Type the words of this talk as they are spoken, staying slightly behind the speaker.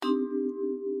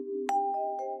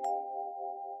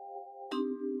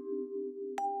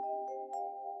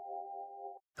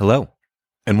Hello,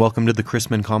 and welcome to the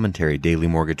Chrisman Commentary Daily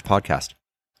Mortgage Podcast.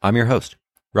 I'm your host,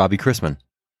 Robbie Chrisman.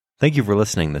 Thank you for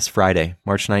listening this Friday,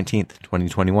 March 19th,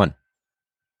 2021.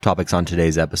 Topics on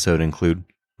today's episode include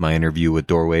my interview with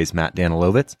Doorway's Matt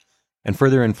Danilovitz and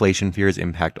further inflation fears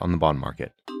impact on the bond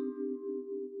market.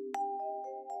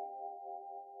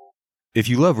 If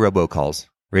you love robocalls,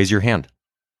 raise your hand.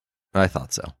 I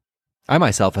thought so. I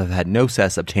myself have had no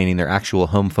cess obtaining their actual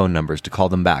home phone numbers to call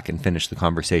them back and finish the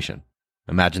conversation.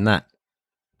 Imagine that.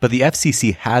 But the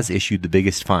FCC has issued the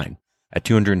biggest fine at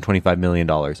 $225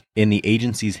 million in the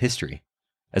agency's history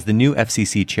as the new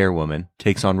FCC chairwoman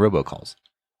takes on robocalls.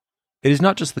 It is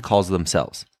not just the calls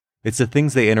themselves, it's the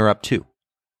things they interrupt too,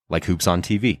 like hoops on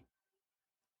TV.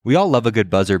 We all love a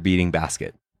good buzzer-beating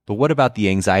basket, but what about the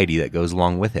anxiety that goes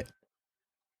along with it?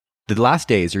 The last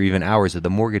days or even hours of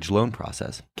the mortgage loan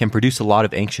process can produce a lot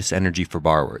of anxious energy for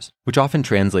borrowers, which often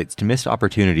translates to missed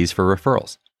opportunities for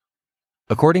referrals.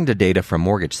 According to data from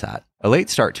MortgageSat, a late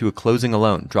start to a closing a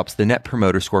loan drops the Net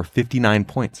Promoter Score 59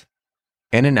 points,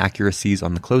 and inaccuracies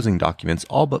on the closing documents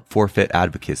all but forfeit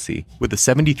advocacy with a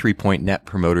 73-point Net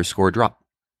Promoter Score drop.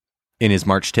 In his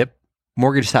March tip,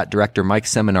 MortgageSat Director Mike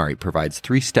Seminari provides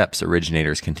 3 steps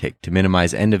originators can take to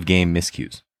minimize end-of-game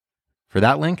miscues. For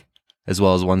that link, as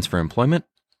well as ones for employment,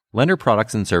 lender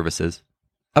products and services,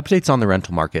 updates on the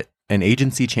rental market, and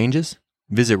agency changes,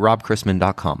 visit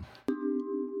robchrisman.com.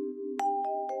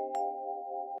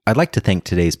 I'd like to thank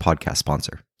today's podcast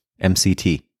sponsor,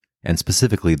 MCT, and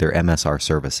specifically their MSR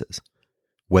services.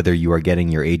 Whether you are getting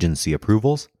your agency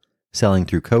approvals, selling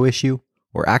through co-issue,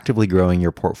 or actively growing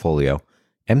your portfolio,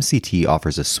 MCT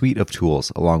offers a suite of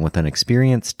tools along with an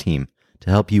experienced team to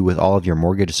help you with all of your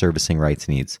mortgage servicing rights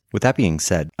needs. With that being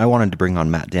said, I wanted to bring on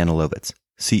Matt Danilovitz,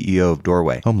 CEO of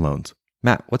Doorway Home Loans.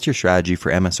 Matt, what's your strategy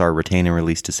for MSR retain and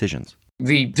release decisions?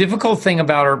 The difficult thing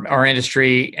about our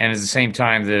industry, and at the same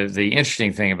time, the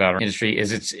interesting thing about our industry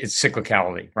is its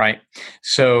cyclicality, right?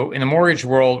 So in the mortgage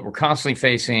world, we're constantly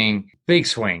facing big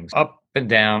swings, up and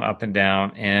down,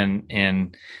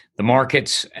 in the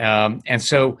markets. And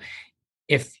so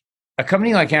if a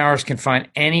company like ours can find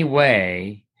any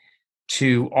way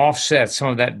to offset some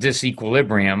of that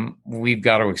disequilibrium, we've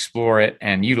got to explore it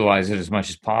and utilize it as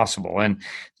much as possible. And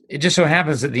it just so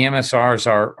happens that the MSRs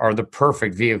are the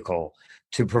perfect vehicle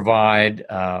to provide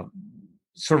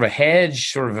sort of a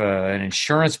hedge, sort of an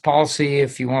insurance policy,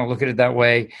 if you want to look at it that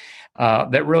way,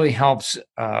 that really helps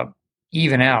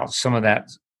even out some of that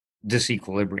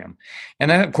disequilibrium.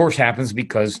 And that, of course, happens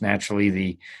because naturally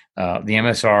the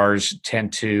MSRs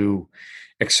tend to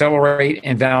accelerate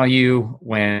in value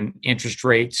when interest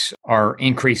rates are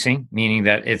increasing, meaning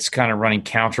that it's kind of running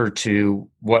counter to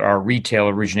what our retail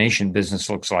origination business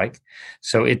looks like.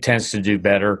 So it tends to do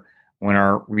better when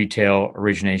our retail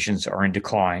originations are in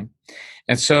decline.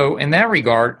 And so in that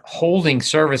regard, holding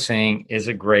servicing is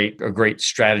a great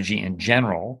strategy in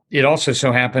general. It also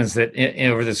so happens that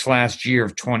over this last year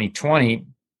of 2020,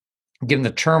 given the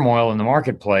turmoil in the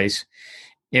marketplace,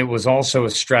 it was also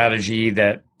a strategy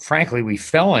that, frankly, we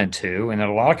fell into, and that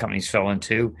a lot of companies fell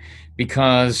into,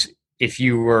 because if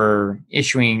you were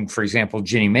issuing, for example,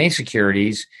 Ginnie Mae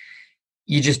securities,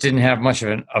 you just didn't have much of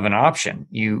an option.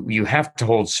 You have to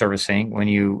hold servicing when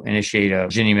you initiate a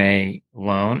Ginnie Mae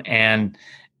loan, and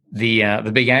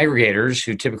the big aggregators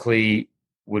who typically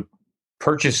would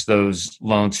purchase those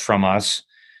loans from us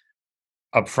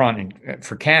upfront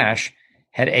for cash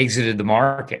had exited the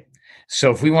market.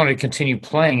 So if we wanted to continue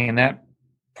playing in that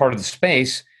part of the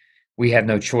space, we had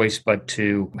no choice but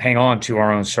to hang on to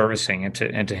our own servicing and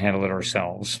to handle it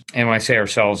ourselves. And when I say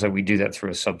ourselves, that we do that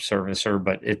through a subservicer,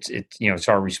 but it's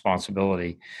our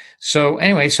responsibility. So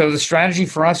anyway, so the strategy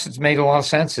for us, it's made a lot of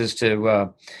sense, is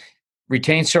to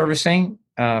retain servicing,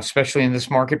 especially in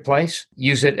this marketplace.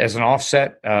 Use it as an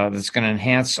offset that's going to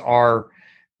enhance our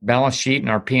balance sheet and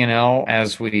our P&L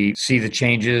as we see the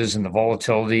changes and the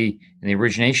volatility in the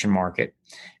origination market.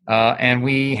 And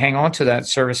we hang on to that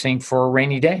servicing for a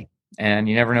rainy day. And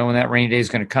you never know when that rainy day is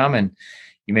going to come, and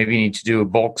you maybe need to do a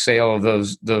bulk sale of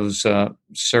those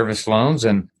service loans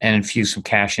and infuse some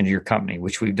cash into your company,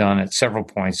 which we've done at several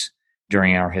points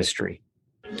during our history.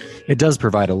 It does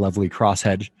provide a lovely cross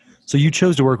hedge. So you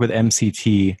chose to work with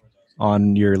MCT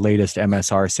on your latest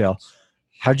MSR sale.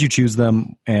 How did you choose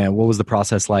them, and what was the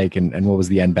process like, and what was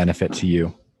the end benefit to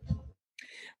you?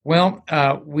 Well,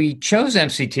 we chose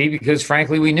MCT because,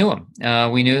 frankly, we knew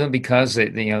them. We knew them because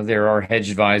they're our hedge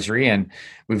advisory, and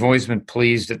we've always been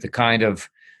pleased at the kind of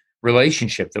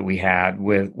relationship that we had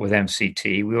with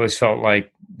MCT. We always felt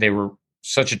like they were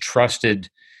such a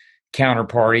trusted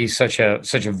counterparties,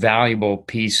 such a valuable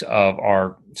piece of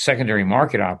our secondary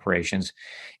market operations,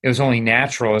 it was only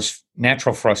natural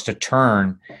for us to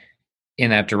turn in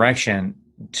that direction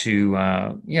to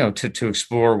to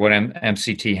explore what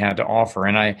MCT had to offer.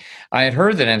 And I had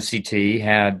heard that MCT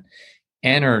had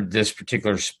entered this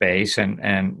particular space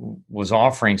and was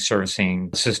offering servicing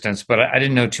assistance, but I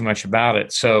didn't know too much about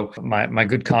it. So my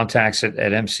good contacts at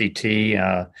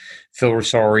MCT, Phil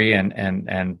Rosori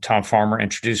and Tom Farmer,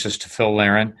 introduced us to Phil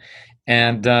Laren,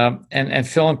 and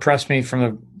Phil impressed me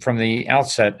from the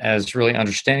outset as really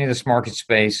understanding this market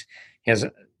space. He has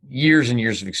years and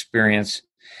years of experience,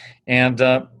 and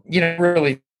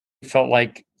really felt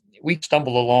like we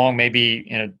stumbled along maybe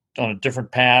on a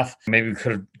different path. Maybe we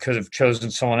could have chosen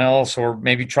someone else, or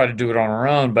maybe try to do it on our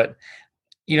own. But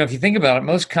if you think about it,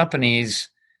 most companies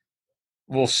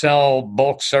will sell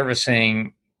bulk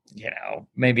servicing.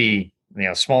 Maybe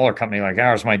a smaller company like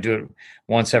ours might do it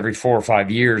once every 4 or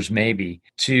 5 years, maybe.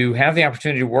 To have the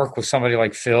opportunity to work with somebody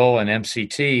like Phil and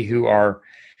MCT, who are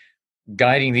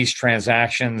guiding these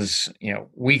transactions,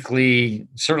 weekly,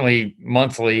 certainly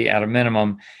monthly at a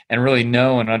minimum, and really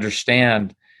know and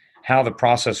understand how the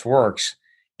process works,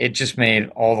 it just made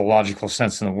all the logical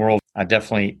sense in the world. I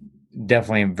definitely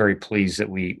am very pleased that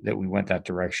we went that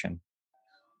direction.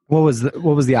 What was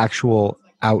the actual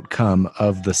outcome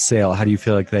of the sale? How do you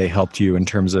feel like they helped you in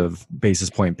terms of basis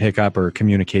point pickup or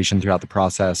communication throughout the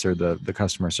process, or the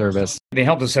customer service? They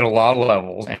helped us at a lot of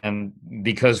levels, and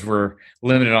because we're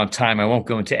limited on time, I won't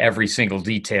go into every single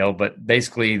detail, but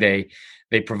basically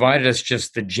they provided us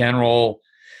just the general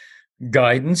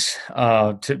guidance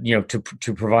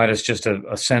to provide us just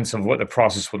a sense of what the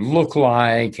process would look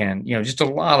like, and just a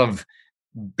lot of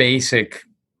basic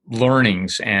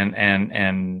learnings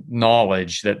and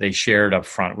knowledge that they shared up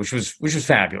front, which was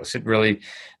fabulous. It really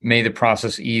made the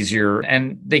process easier,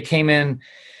 and they came in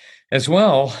as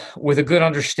well with a good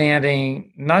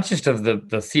understanding, not just of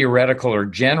the theoretical or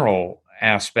general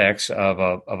aspects of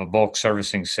a bulk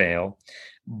servicing sale,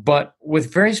 but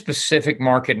with very specific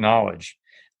market knowledge.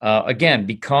 Again,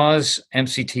 because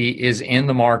MCT is in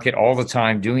the market all the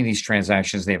time doing these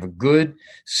transactions, they have a good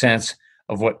sense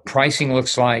of what pricing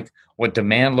looks like, what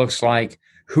demand looks like,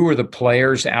 who are the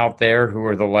players out there who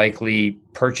are the likely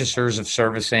purchasers of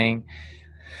servicing,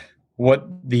 what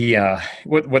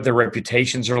their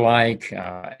reputations are like,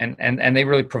 and they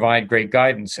really provide great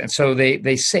guidance. And so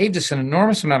they saved us an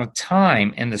enormous amount of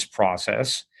time in this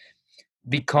process,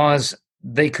 because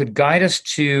they could guide us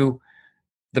to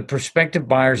the prospective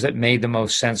buyers that made the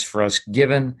most sense for us,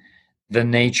 given the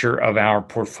nature of our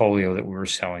portfolio that we were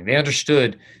selling. They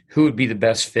understood who would be the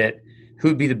best fit, who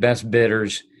would be the best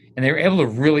bidders, and they were able to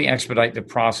really expedite the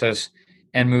process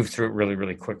and move through it really,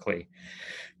 really quickly.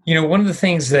 One of the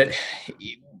things that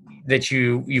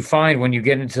you find when you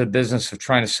get into the business of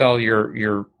trying to sell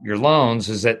your loans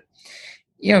is that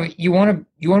you want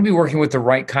to be working with the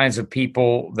right kinds of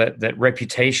people that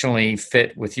reputationally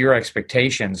fit with your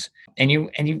expectations, and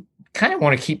you kind of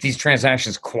want to keep these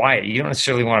transactions quiet. You don't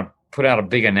necessarily want to put out a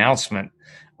big announcement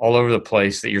all over the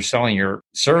place that you're selling your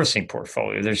servicing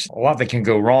portfolio. There's a lot that can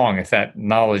go wrong if that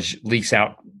knowledge leaks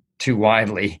out too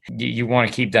widely. You want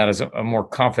to keep that as a more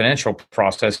confidential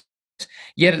process.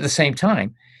 Yet at the same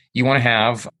time, you want to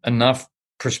have enough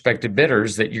prospective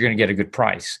bidders that you're going to get a good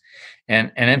price.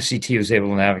 And MCT was able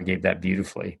to navigate that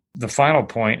beautifully. The final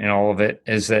point in all of it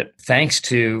is that thanks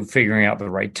to figuring out the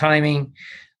right timing,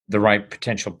 the right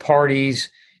potential parties,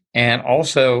 and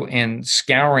also in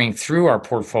scouring through our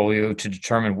portfolio to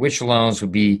determine which loans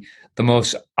would be the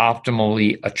most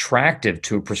optimally attractive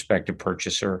to a prospective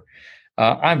purchaser,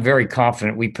 I'm very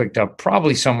confident we picked up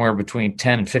probably somewhere between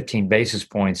 10 and 15 basis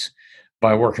points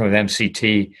by working with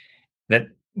MCT that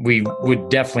we would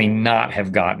definitely not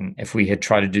have gotten if we had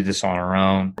tried to do this on our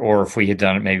own, or if we had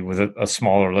done it maybe with a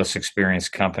smaller, less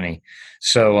experienced company.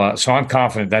 So I'm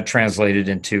confident that translated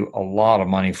into a lot of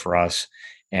money for us.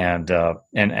 And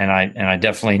I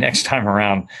definitely next time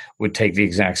around would take the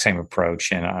exact same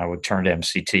approach, and I would turn to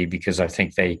MCT, because I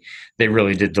think they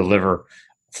really did deliver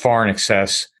far in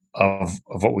excess of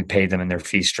what we paid them in their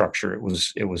fee structure. It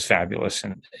was fabulous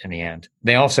in the end.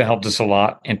 They also helped us a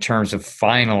lot in terms of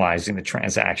finalizing the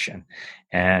transaction.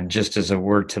 And just as a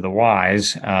word to the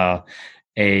wise, a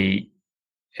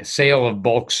sale of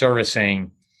bulk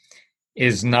servicing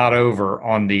is not over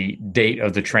on the date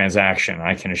of the transaction.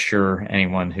 I can assure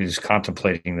anyone who's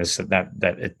contemplating this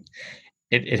that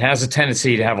it has a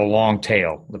tendency to have a long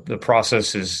tail. The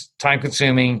process is time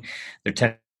consuming. There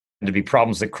tend to be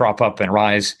problems that crop up and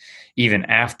rise even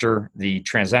after the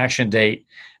transaction date.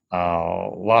 A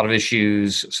lot of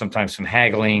issues, sometimes some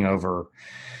haggling over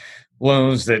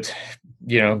loans that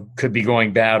could be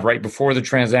going bad right before the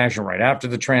transaction, right after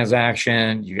the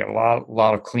transaction. You got a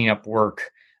lot of cleanup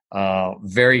work,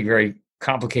 very, very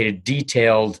complicated,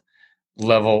 detailed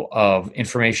level of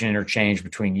information interchange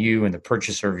between you and the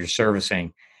purchaser of your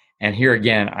servicing. And here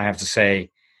again, I have to say,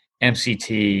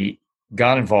 MCT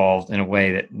got involved in a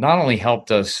way that not only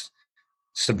helped us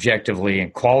subjectively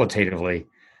and qualitatively,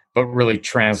 but really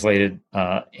translated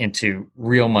into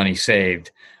real money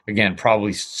saved. Again,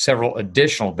 probably several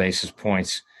additional basis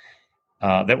points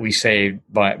that we saved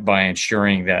by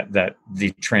ensuring that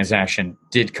the transaction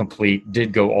did complete,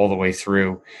 did go all the way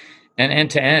through. And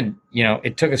end to end,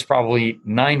 it took us probably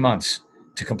 9 months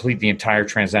to complete the entire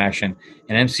transaction.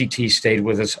 And MCT stayed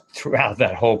with us throughout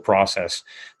that whole process,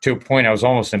 to a point I was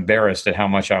almost embarrassed at how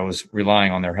much I was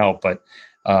relying on their help. But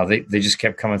they just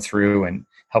kept coming through and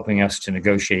helping us to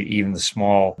negotiate even the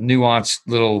small, nuanced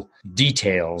little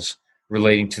details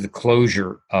relating to the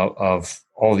closure of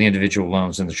all the individual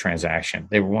loans in the transaction.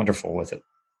 They were wonderful with it.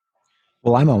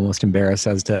 Well, I'm almost embarrassed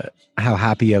as to how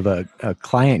happy of a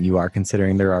client you are,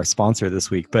 considering they're our sponsor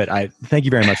this week. But I thank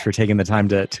you very much for taking the time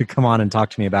to come on and talk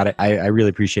to me about it. I really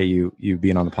appreciate you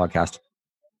being on the podcast.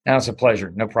 Now, it's a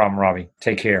pleasure. No problem, Robbie.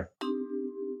 Take care.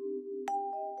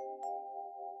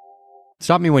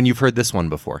 Stop me when you've heard this one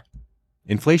before.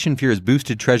 Inflation fears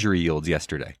boosted Treasury yields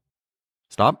yesterday.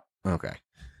 Stop? Okay.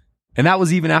 And that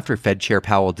was even after Fed Chair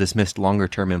Powell dismissed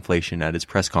longer-term inflation at his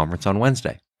press conference on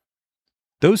Wednesday.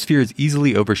 Those fears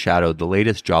easily overshadowed the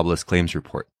latest jobless claims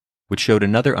report, which showed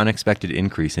another unexpected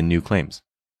increase in new claims,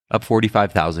 up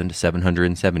 45,000 to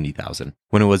 770,000,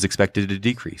 when it was expected to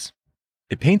decrease.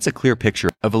 It paints a clear picture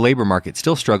of a labor market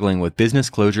still struggling with business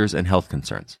closures and health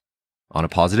concerns. On a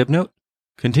positive note,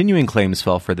 continuing claims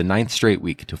fell for the 9th straight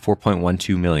week to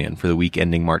 4.12 million for the week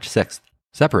ending March 6th.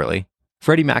 Separately,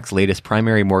 Freddie Mac's latest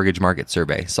primary mortgage market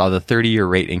survey saw the 30-year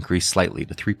rate increase slightly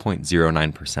to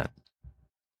 3.09%.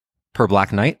 Per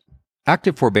Black Knight,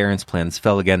 active forbearance plans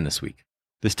fell again this week,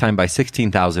 this time by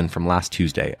 16,000 from last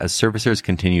Tuesday, as servicers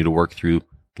continue to work through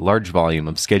the large volume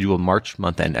of scheduled March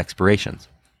month-end expirations.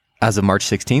 As of March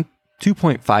 16th,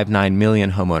 2.59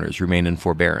 million homeowners remain in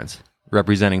forbearance,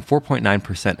 representing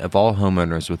 4.9% of all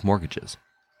homeowners with mortgages.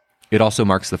 It also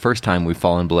marks the first time we've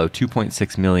fallen below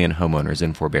 2.6 million homeowners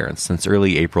in forbearance since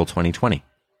early April 2020.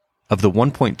 Of the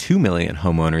 1.2 million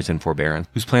homeowners in forbearance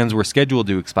whose plans were scheduled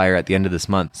to expire at the end of this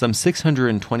month, some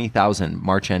 620,000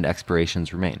 March-end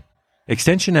expirations remain.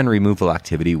 Extension and removal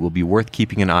activity will be worth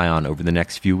keeping an eye on over the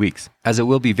next few weeks, as it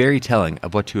will be very telling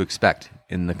of what to expect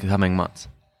in the coming months.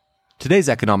 Today's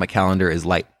economic calendar is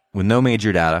light, with no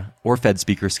major data or Fed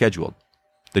speakers scheduled.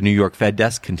 The New York Fed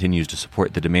desk continues to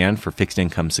support the demand for fixed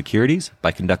income securities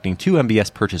by conducting 2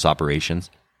 MBS purchase operations,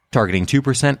 targeting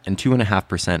 2% and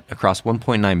 2.5% across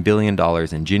 $1.9 billion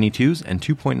in Ginnie 2s and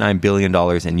 $2.9 billion in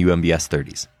UMBS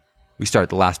 30s. We start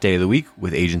the last day of the week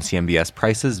with agency MBS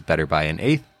prices better by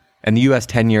 1/8, and the U.S.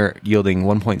 10-year yielding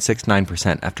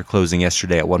 1.69% after closing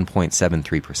yesterday at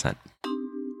 1.73%.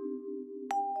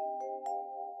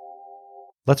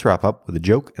 Let's wrap up with a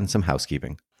joke and some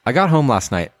housekeeping. I got home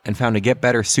last night and found a Get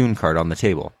Better Soon card on the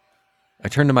table. I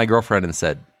turned to my girlfriend and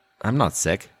said, "I'm not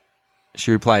sick."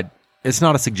 She replied, "It's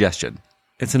not a suggestion.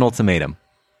 It's an ultimatum."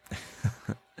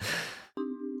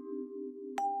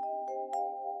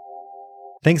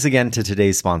 Thanks again to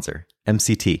today's sponsor,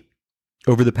 MCT.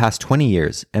 Over the past 20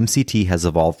 years, MCT has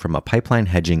evolved from a pipeline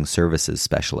hedging services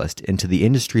specialist into the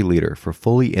industry leader for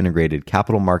fully integrated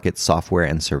capital markets software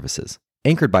and services.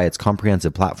 Anchored by its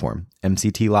comprehensive platform,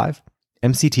 MCT Live,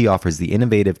 MCT offers the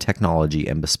innovative technology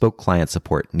and bespoke client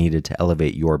support needed to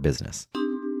elevate your business.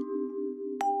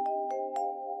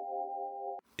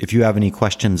 If you have any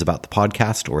questions about the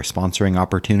podcast or sponsoring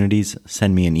opportunities,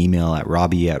 send me an email at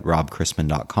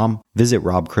robbie@robchrisman.com. Visit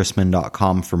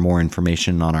robchrisman.com for more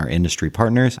information on our industry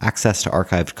partners, access to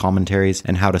archived commentaries,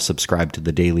 and how to subscribe to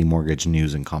the daily mortgage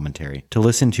news and commentary. To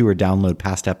listen to or download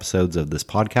past episodes of this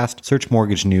podcast, search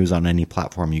Mortgage News on any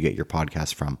platform you get your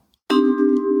podcast from.